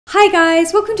Hi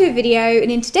guys, welcome to a video,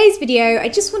 and in today's video I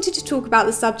just wanted to talk about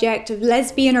the subject of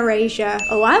lesbian erasure.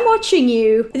 Oh, I'm watching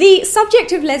you! The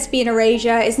subject of lesbian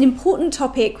erasure is an important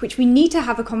topic which we need to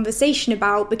have a conversation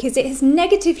about because it has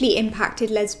negatively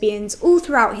impacted lesbians all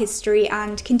throughout history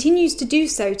and continues to do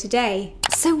so today.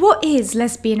 So what is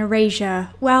lesbian erasure?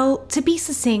 Well, to be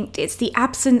succinct, it's the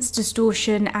absence,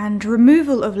 distortion and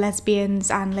removal of lesbians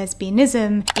and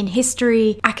lesbianism in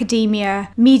history,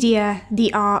 academia, media,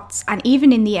 the arts and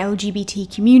even in the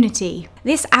LGBT community.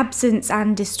 This absence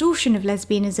and distortion of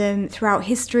lesbianism throughout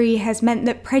history has meant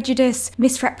that prejudice,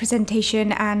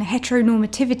 misrepresentation and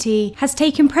heteronormativity has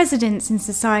taken precedence in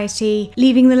society,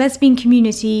 leaving the lesbian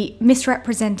community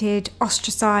misrepresented,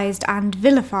 ostracised and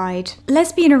vilified.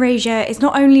 Lesbian erasure is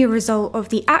not only a result of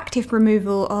the active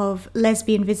removal of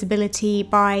lesbian visibility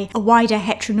by a wider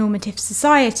heteronormative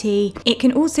society, it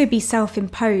can also be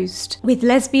self-imposed, with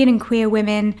lesbian and queer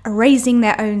women erasing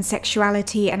their own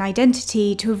sexuality and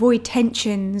identity to avoid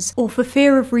tensions or for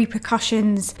fear of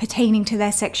repercussions pertaining to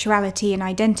their sexuality and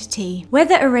identity.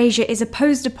 Whether erasure is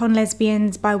imposed upon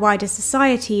lesbians by wider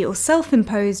society or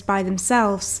self-imposed by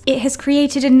themselves, it has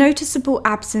created a noticeable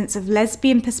absence of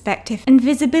lesbian perspective and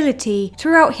visibility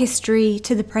throughout history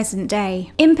to the present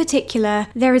day. In particular,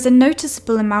 there is a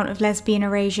noticeable amount of lesbian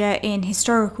erasure in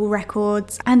historical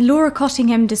records, and Laura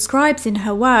Cottingham describes in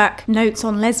her work, Notes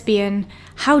on Lesbian,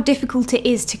 how difficult it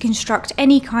is to construct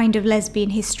any kind of lesbian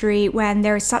history when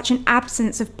there is such an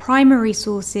absence of primary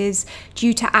sources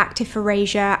due to active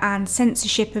erasure and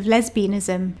censorship of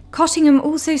lesbianism. Cottingham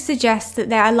also suggests that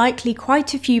there are likely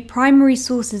quite a few primary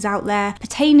sources out there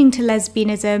pertaining to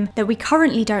lesbianism that we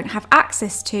currently don't have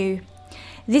access to.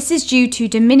 This is due to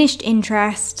diminished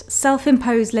interest,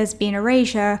 self-imposed lesbian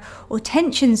erasure, or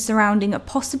tensions surrounding a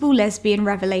possible lesbian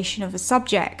revelation of a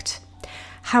subject.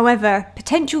 However,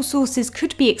 potential sources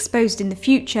could be exposed in the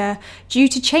future due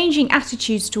to changing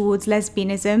attitudes towards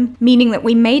lesbianism, meaning that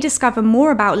we may discover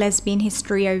more about lesbian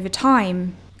history over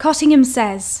time. Cottingham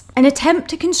says, an attempt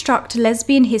to construct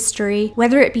lesbian history,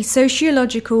 whether it be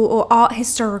sociological or art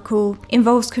historical,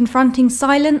 involves confronting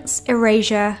silence,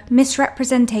 erasure,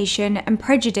 misrepresentation and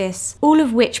prejudice, all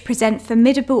of which present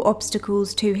formidable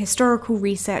obstacles to historical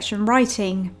research and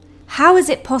writing. How is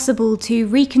it possible to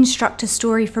reconstruct a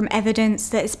story from evidence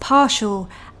that is partial,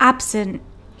 absent,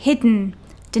 hidden,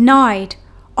 denied,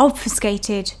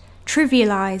 obfuscated,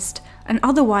 trivialized, and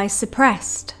otherwise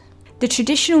suppressed? The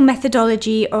traditional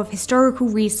methodology of historical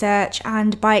research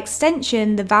and, by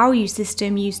extension, the value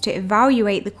system used to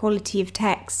evaluate the quality of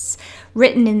texts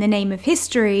written in the name of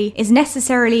history is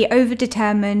necessarily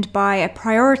overdetermined by a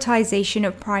prioritization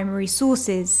of primary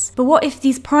sources. But what if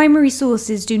these primary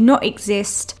sources do not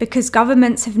exist because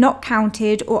governments have not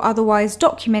counted or otherwise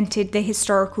documented the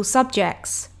historical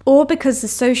subjects? Or because the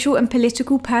social and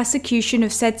political persecution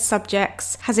of said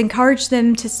subjects has encouraged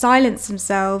them to silence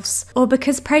themselves, or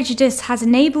because prejudice has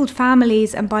enabled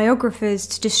families and biographers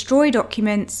to destroy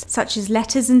documents such as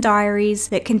letters and diaries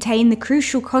that contain the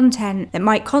crucial content that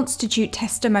might constitute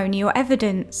testimony or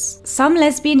evidence. Some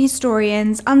lesbian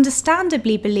historians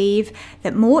understandably believe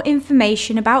that more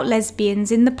information about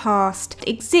lesbians in the past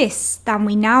exists than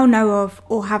we now know of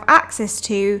or have access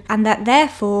to, and that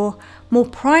therefore more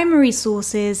primary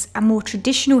sources and more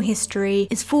traditional history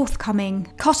is forthcoming.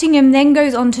 Cottingham then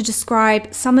goes on to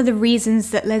describe some of the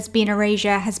reasons that lesbian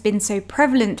erasure has been so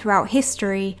prevalent throughout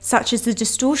history, such as the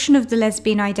distortion of the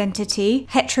lesbian identity,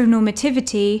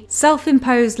 heteronormativity,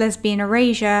 self-imposed lesbian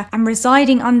erasure, and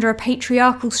residing under a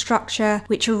patriarchal structure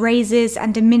which erases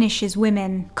and diminishes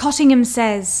women. Cottingham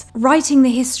says, writing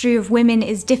the history of women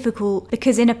is difficult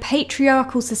because in a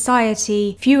patriarchal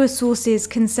society, fewer sources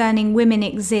concerning women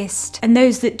exist, and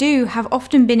those that do have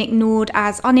often been ignored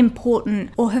as unimportant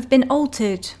or have been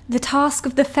altered. The task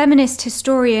of the feminist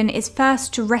historian is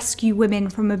first to rescue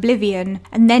women from oblivion,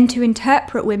 and then to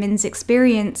interpret women's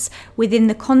experience within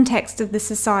the context of the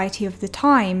society of the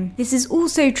time. This is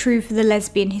also true for the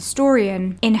lesbian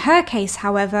historian. In her case,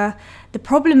 however, the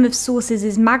problem of sources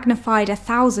is magnified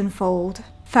 1,000-fold.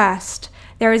 First,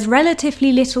 there is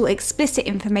relatively little explicit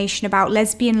information about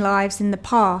lesbian lives in the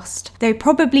past, though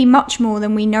probably much more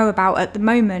than we know about at the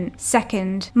moment.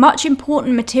 Second, much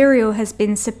important material has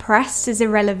been suppressed as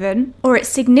irrelevant, or its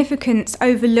significance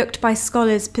overlooked by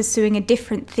scholars pursuing a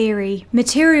different theory.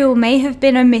 Material may have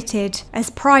been omitted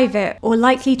as private or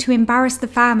likely to embarrass the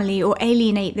family or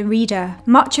alienate the reader.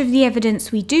 Much of the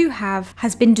evidence we do have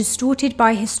has been distorted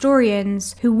by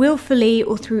historians who willfully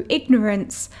or through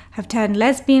ignorance have turned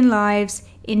lesbian lives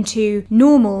into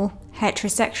normal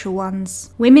heterosexual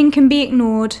ones. Women can be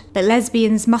ignored, but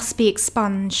lesbians must be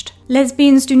expunged.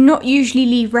 Lesbians do not usually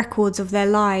leave records of their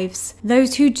lives.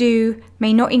 Those who do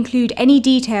may not include any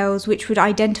details which would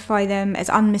identify them as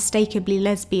unmistakably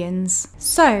lesbians.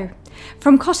 So,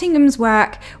 from Cottingham's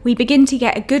work, we begin to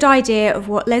get a good idea of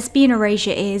what lesbian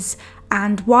erasure is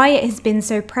and why it has been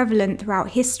so prevalent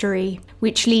throughout history.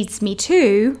 Which leads me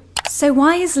to, so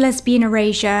why is lesbian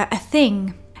erasure a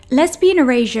thing? Lesbian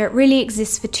erasure really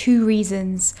exists for two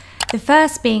reasons. The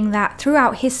first being that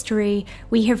throughout history,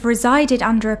 we have resided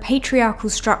under a patriarchal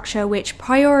structure which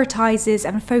prioritizes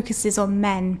and focuses on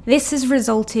men. This has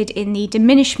resulted in the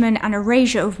diminishment and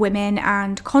erasure of women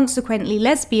and consequently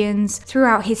lesbians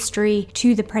throughout history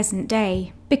to the present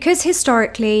day. Because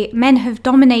historically, men have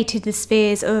dominated the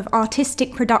spheres of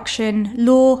artistic production,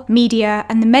 law, media,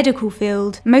 and the medical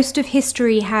field, most of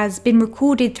history has been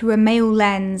recorded through a male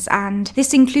lens, and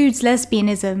this includes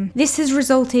lesbianism. This has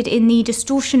resulted in the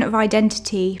distortion of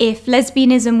identity. If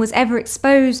lesbianism was ever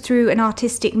exposed through an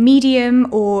artistic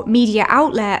medium or media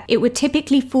outlet, it would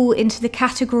typically fall into the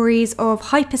categories of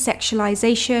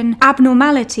hypersexualization,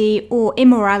 abnormality, or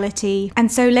immorality,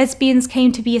 and so lesbians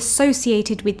came to be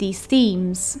associated with these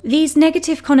themes. These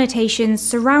negative connotations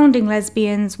surrounding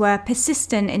lesbians were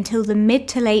persistent until the mid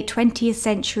to late 20th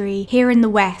century here in the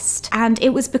West, and it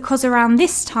was because around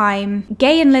this time,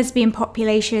 gay and lesbian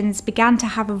populations began to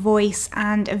have a voice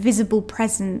and a visible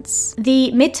presence.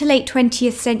 The mid to late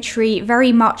 20th century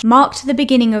very much marked the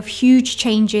beginning of huge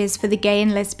changes for the gay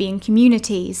and lesbian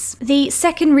communities. The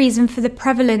second reason for the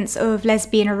prevalence of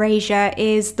lesbian erasure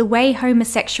is the way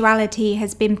homosexuality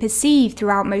has been perceived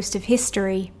throughout most of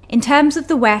history. In terms of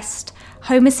the West,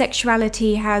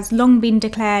 homosexuality has long been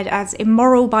declared as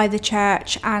immoral by the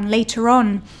church and later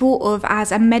on thought of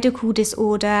as a medical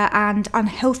disorder and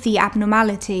unhealthy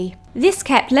abnormality. This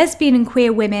kept lesbian and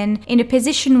queer women in a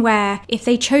position where, if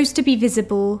they chose to be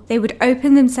visible, they would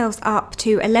open themselves up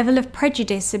to a level of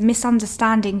prejudice and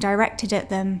misunderstanding directed at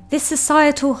them. This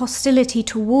societal hostility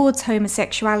towards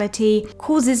homosexuality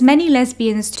causes many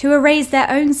lesbians to erase their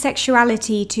own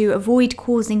sexuality to avoid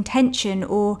causing tension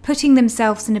or putting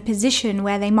themselves in a position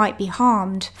where they might be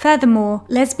harmed. Furthermore,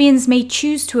 lesbians may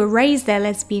choose to erase their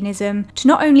lesbianism to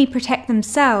not only protect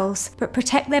themselves, but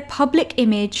protect their public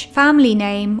image, family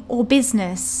name, or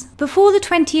business. Before the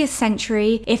 20th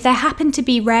century, if there happened to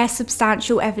be rare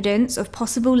substantial evidence of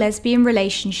possible lesbian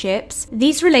relationships,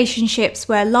 these relationships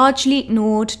were largely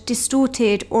ignored,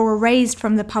 distorted, or erased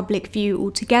from the public view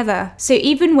altogether. So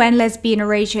even when lesbian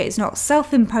erasure is not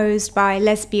self-imposed by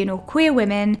lesbian or queer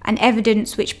women, and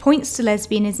evidence which points to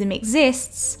lesbianism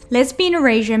exists, lesbian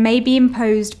erasure may be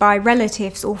imposed by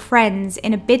relatives or friends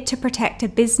in a bid to protect a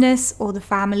business or the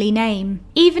family name.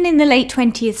 Even in the late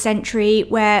 20th century,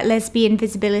 where lesbian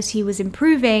visibility was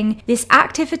improving, this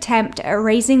active attempt at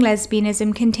erasing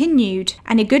lesbianism continued,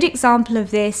 and a good example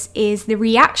of this is the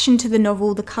reaction to the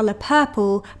novel The Colour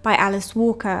Purple by Alice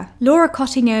Walker. Laura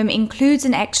Cottingham includes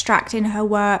an extract in her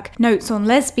work, Notes on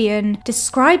Lesbian,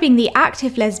 describing the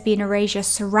active lesbian erasure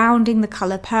surrounding The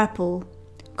Colour Purple.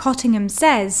 Cottingham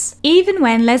says, even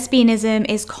when lesbianism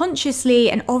is consciously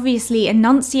and obviously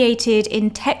enunciated in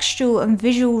textual and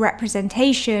visual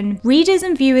representation, readers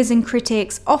and viewers and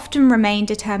critics often remain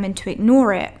determined to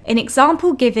ignore it. An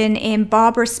example given in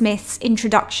Barbara Smith's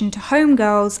Introduction to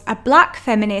Homegirls, a black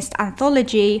feminist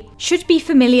anthology, should be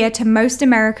familiar to most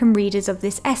American readers of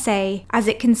this essay, as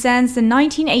it concerns the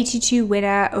 1982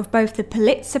 winner of both the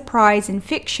Pulitzer Prize in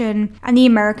Fiction and the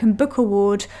American Book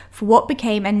Award for what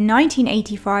became a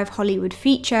 1985 Hollywood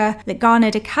feature that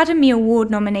garnered Academy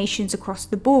Award nominations across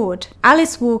the board,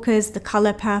 Alice Walker's The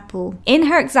Colour Purple. In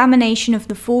her examination of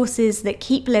the forces that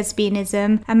keep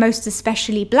lesbianism, and most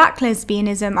especially black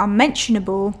lesbianism,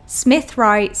 unmentionable, Smith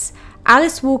writes,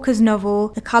 Alice Walker's novel,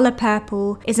 The Colour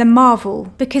Purple, is a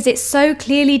marvel because it so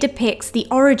clearly depicts the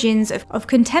origins of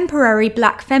contemporary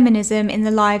black feminism in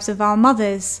the lives of our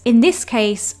mothers, in this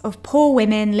case, of poor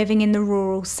women living in the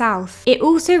rural South. It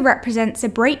also represents a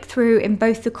breakthrough in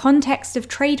both the context of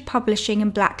trade publishing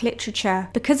and black literature,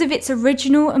 because of its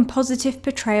original and positive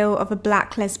portrayal of a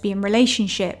black lesbian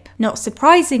relationship. Not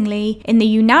surprisingly, in the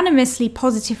unanimously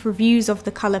positive reviews of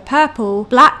The Colour Purple,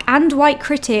 black and white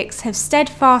critics have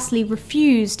steadfastly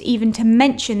refused even to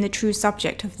mention the true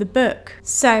subject of the book.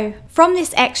 So, from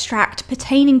this extract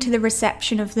pertaining to the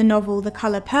reception of the novel The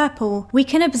Colour Purple, we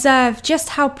can observe just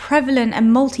how prevalent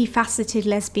and multifaceted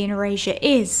lesbian erasure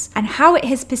is, and how it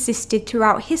has persisted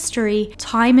throughout history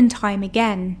time and time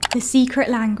again. The secret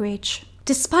language.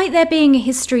 Despite there being a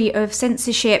history of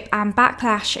censorship and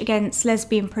backlash against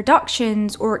lesbian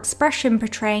productions or expression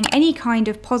portraying any kind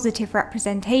of positive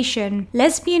representation,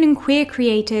 lesbian and queer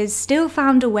creators still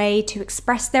found a way to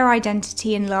express their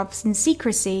identity and loves in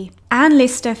secrecy. Anne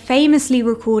Lister famously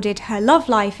recorded her love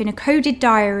life in a coded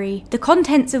diary, the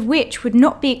contents of which would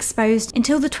not be exposed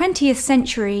until the 20th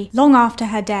century, long after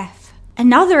her death.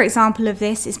 Another example of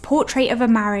this is Portrait of a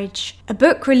Marriage, a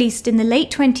book released in the late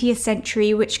 20th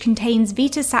century which contains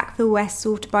Vita Sackville-West's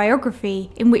autobiography,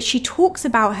 in which she talks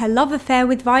about her love affair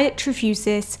with Violet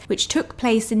Trefusis, which took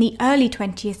place in the early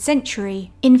 20th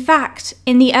century. In fact,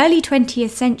 in the early 20th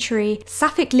century,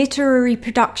 Sapphic literary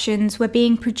productions were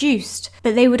being produced,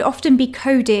 but they would often be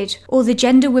coded, or the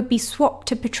gender would be swapped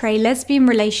to portray lesbian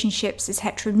relationships as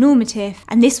heteronormative,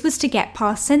 and this was to get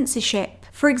past censorship.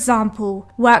 For example,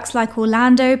 works like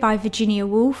Orlando by Virginia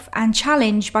Woolf and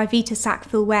Challenge by Vita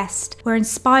Sackville-West were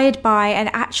inspired by and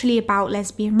actually about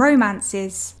lesbian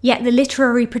romances. Yet the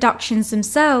literary productions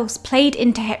themselves played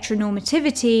into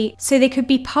heteronormativity so they could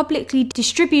be publicly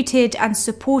distributed and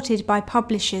supported by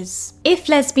publishers. If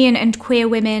lesbian and queer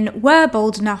women were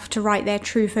bold enough to write their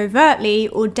truth overtly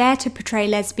or dare to portray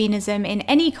lesbianism in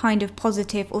any kind of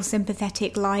positive or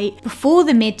sympathetic light before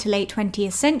the mid to late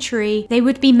 20th century, they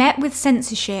would be met with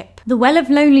censorship. The Well of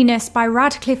Loneliness by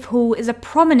Radcliffe Hall is a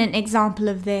prominent example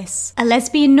of this, a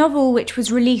lesbian novel which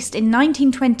was released in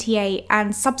 1928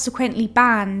 and subsequently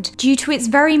banned due to its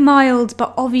very mild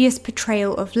but obvious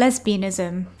portrayal of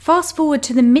lesbianism. Fast forward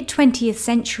to the mid-20th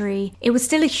century, it was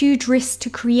still a huge risk to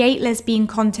create lesbian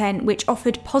content which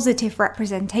offered positive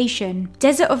representation.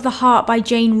 Desert of the Heart by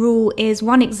Jane Rule is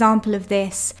one example of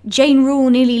this. Jane Rule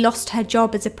nearly lost her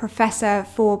job as a professor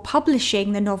for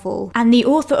publishing the novel, and the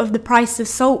author of The Price of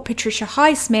Salt, Patricia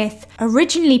Highsmith,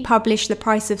 originally published The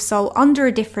Price of Salt under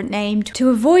a different name to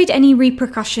avoid any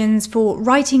repercussions for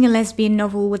writing a lesbian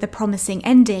novel with a promising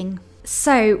ending.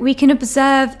 So, we can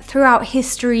observe throughout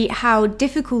history how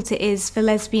difficult it is for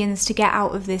lesbians to get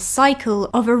out of this cycle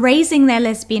of erasing their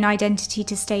lesbian identity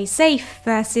to stay safe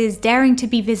versus daring to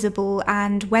be visible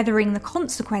and weathering the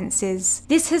consequences.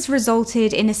 This has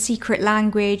resulted in a secret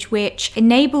language which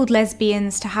enabled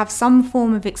lesbians to have some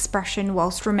form of expression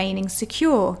whilst remaining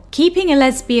secure. Keeping a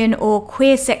lesbian or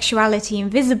queer sexuality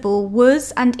invisible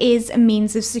was and is a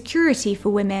means of security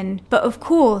for women. But of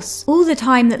course, all the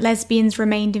time that lesbians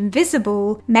remained invisible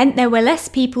meant there were less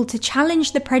people to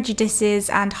challenge the prejudices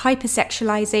and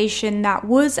hypersexualization that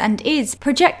was and is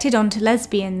projected onto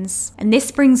lesbians. And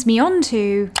this brings me on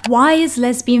to, why is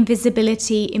lesbian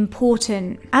visibility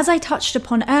important? As I touched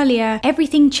upon earlier,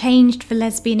 everything changed for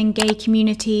lesbian and gay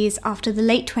communities after the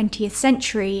late 20th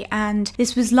century, and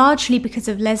this was largely because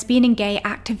of lesbian and gay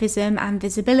activism and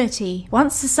visibility.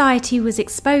 Once society was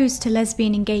exposed to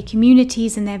lesbian and gay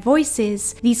communities and their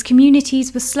voices, these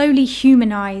communities were slowly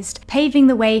humanized, paving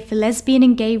the way for lesbian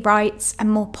and gay rights and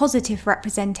more positive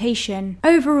representation.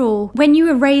 Overall, when you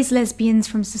erase lesbians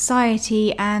from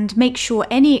society and make sure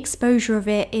any exposure of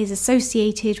it is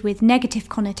associated with negative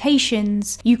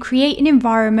connotations, you create an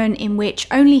environment in which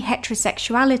only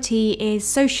heterosexuality is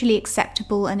socially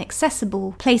acceptable and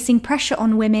accessible, placing pressure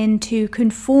on women to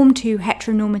conform to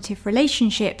heteronormative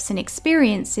relationships and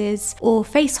experiences or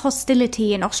face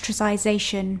hostility and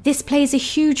ostracization. This plays a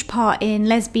huge part in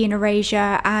lesbian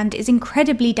erasure and is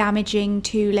incredibly damaging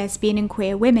to lesbian and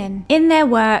queer women. In their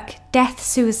work, Death,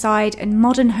 Suicide and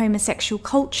Modern Homosexual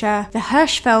Culture, the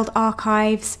Hirschfeld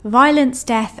Archives, Violence,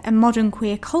 Death and Modern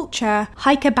Queer Culture,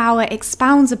 Heike Bauer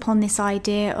expounds upon this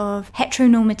idea of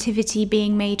heteronormativity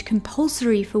being made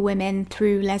compulsory for women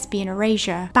through lesbian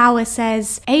erasure. Bauer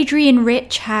says, Adrian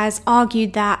Rich has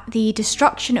argued that the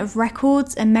destruction of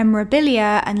records and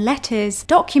memorabilia and letters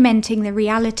documenting the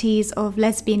realities of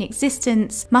lesbian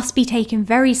existence must be taken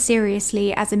very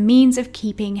seriously as a means of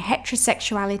keeping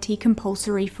heterosexuality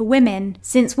compulsory for women,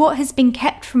 since what has been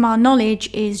kept from our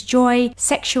knowledge is joy,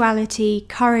 sexuality,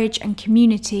 courage and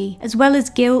community, as well as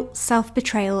guilt,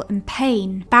 self-betrayal and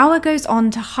pain. Bauer goes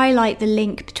on to highlight the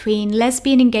link between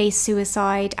lesbian and gay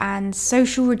suicide and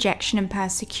social rejection and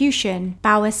persecution.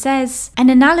 Bauer says, an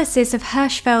analysis of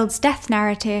Hirschfeld's death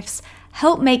narratives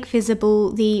help make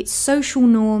visible the social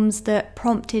norms that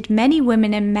prompted many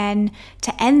women and men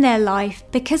to end their life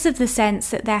because of the sense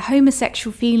that their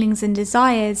homosexual feelings and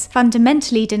desires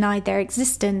fundamentally denied their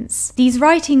existence. These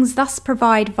writings thus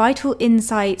provide vital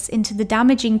insights into the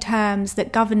damaging terms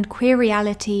that governed queer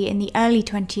reality in the early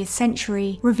 20th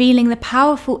century, revealing the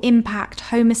powerful impact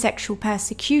homosexual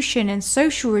persecution and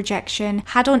social rejection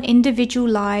had on individual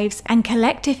lives and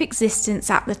collective existence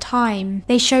at the time.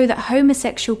 They show that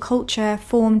homosexual culture culture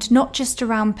formed not just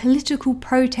around political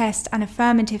protest and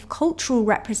affirmative cultural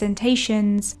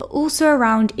representations, but also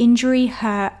around injury,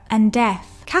 hurt, and death.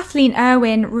 Kathleen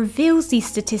Erwin reveals these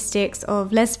statistics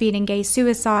of lesbian and gay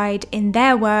suicide in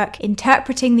their work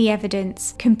Interpreting the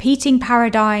Evidence, Competing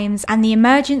Paradigms, and the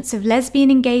Emergence of Lesbian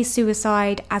and Gay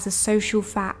Suicide as a Social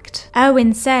Fact.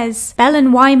 Erwin says, Bell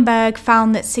and Weinberg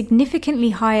found that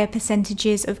significantly higher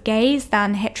percentages of gays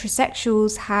than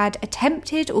heterosexuals had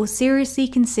attempted or seriously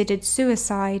considered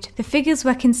suicide. The figures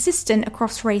were consistent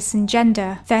across race and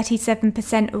gender.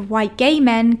 37% of white gay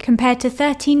men compared to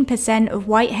 13% of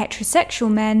white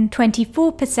heterosexual men,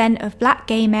 24% of black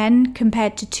gay men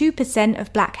compared to 2%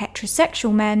 of black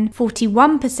heterosexual men,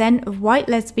 41% of white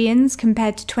lesbians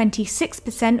compared to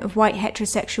 26% of white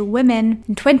heterosexual women,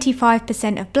 and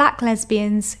 25% of black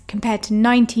lesbians compared to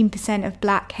 19% of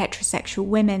black heterosexual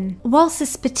women. Whilst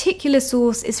this particular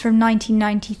source is from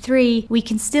 1993, we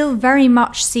can still very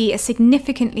much see a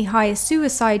significantly higher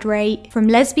suicide rate from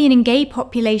lesbian and gay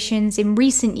populations in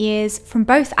recent years from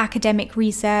both academic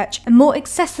research and more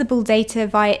accessible data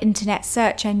via internet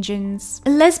search engines.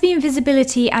 Lesbian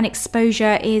visibility and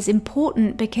exposure is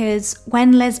important because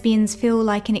when lesbians feel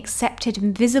like an accepted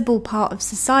and visible part of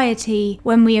society,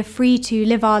 when we are free to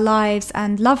live our lives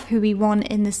and love who we want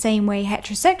in the same way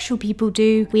heterosexual people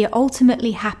do, we are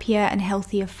ultimately happier and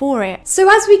healthier for it. So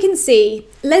as we can see,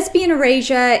 lesbian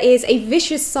erasure is a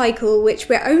vicious cycle which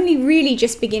we're only really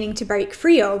just beginning to break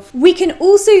free of. We can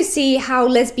also see how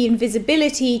lesbian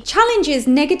visibility challenges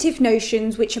negative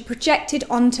notions which are projected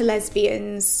onto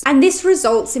lesbians, and this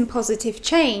results in positive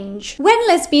change. When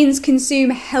lesbians consume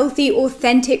healthy,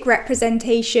 authentic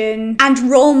representation and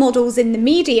role models in the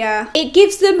media, it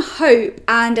gives them hope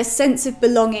and a sense of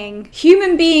belonging.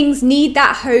 Human beings need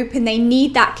that hope and they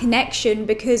need that connection,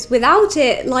 because without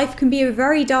it, life can be a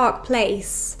very dark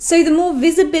place. So the more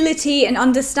visibility and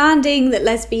understanding that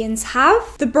lesbians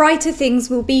have, the brighter things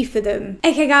will be for them.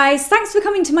 Okay guys, thanks for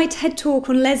coming to my TED Talk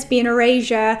on lesbian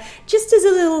erasure. Just as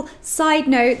a little side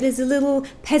note, there's a little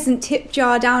peasant tip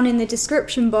jar down in the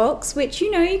description box, which,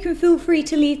 you know, you can feel free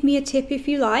to leave me a tip if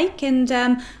you like, and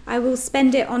I will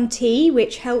spend it on tea,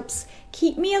 which helps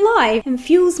keep me alive and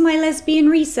fuels my lesbian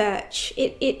research.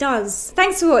 It does.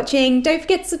 Thanks for watching. Don't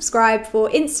forget to subscribe for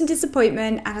instant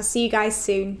disappointment, and I'll see you guys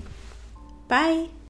soon. Bye.